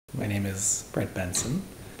is Brett Bentson,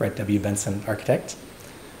 Brett W. Bentson Architect.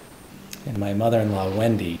 And my mother-in-law,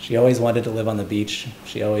 Wendy, she always wanted to live on the beach.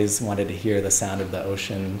 She always wanted to hear the sound of the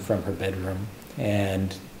ocean from her bedroom.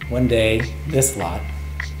 And one day, this lot,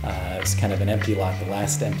 it was kind of an empty lot, the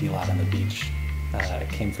last empty lot on the beach,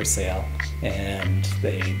 came for sale. And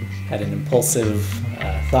they had an impulsive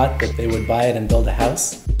thought that they would buy it and build a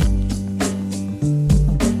house.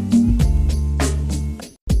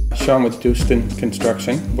 Sean with Douston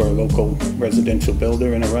Construction. We're a local residential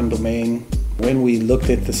builder in Arundel, Maine. When we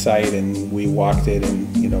looked at the site and we walked it,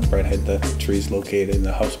 and Brett had the trees located and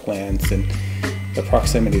the house plans, and the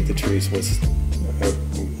proximity of the trees was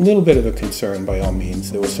a little bit of a concern by all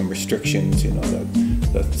means. There were some restrictions,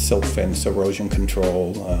 the silt fence, erosion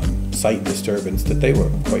control, site disturbance that they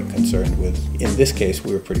were quite concerned with. In this case,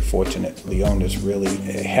 we were pretty fortunate. The owners really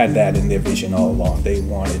had that in their vision all along. They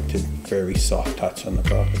wanted to very soft touch on the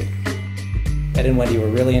property. Ed and Wendy were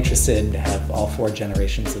really interested to have all 4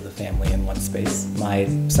 generations of the family in one space. My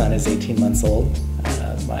son is 18 months old.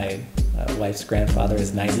 My wife's grandfather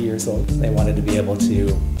is 90 years old. They wanted to be able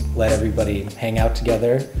to let everybody hang out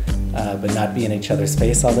together, but not be in each other's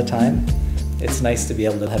space all the time. It's nice to be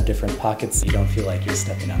able to have different pockets so you don't feel like you're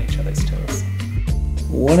stepping on each other's toes.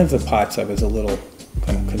 One of the parts I was a little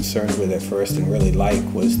kind of concerned with at first and really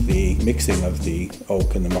was the mixing of the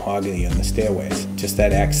oak and the mahogany on the stairways. Just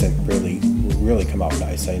that accent really come out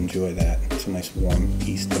nice. I enjoy that. It's a nice warm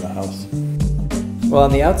piece to the house. Well,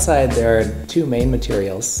 on the outside there are 2 main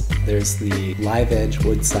materials. There's the live edge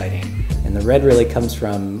wood siding, and the red really comes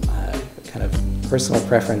from kind of personal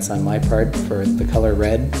preference on my part for the color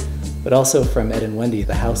red, but also from Ed and Wendy.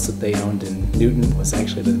 The house that they owned in Newton was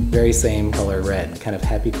actually the very same color red. Kind of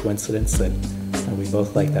happy coincidence that we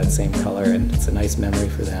both like that same color, and it's a nice memory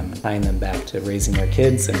for them, tying them back to raising their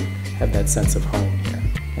kids and have that sense of home here.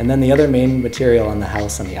 And then the other main material on the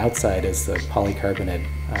house on the outside is the polycarbonate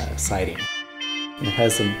siding. And it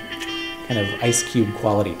has some kind of ice cube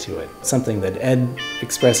quality to it. Something that Ed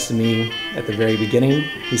expressed to me at the very beginning.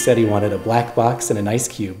 He said he wanted a black box and an ice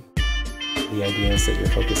cube. The idea is that you're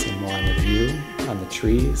focusing more on the view, on the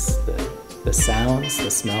trees, the sounds, the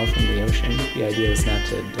smell from the ocean. The idea is not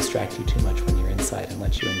to distract you too much when you're inside and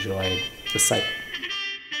let you enjoy the sight.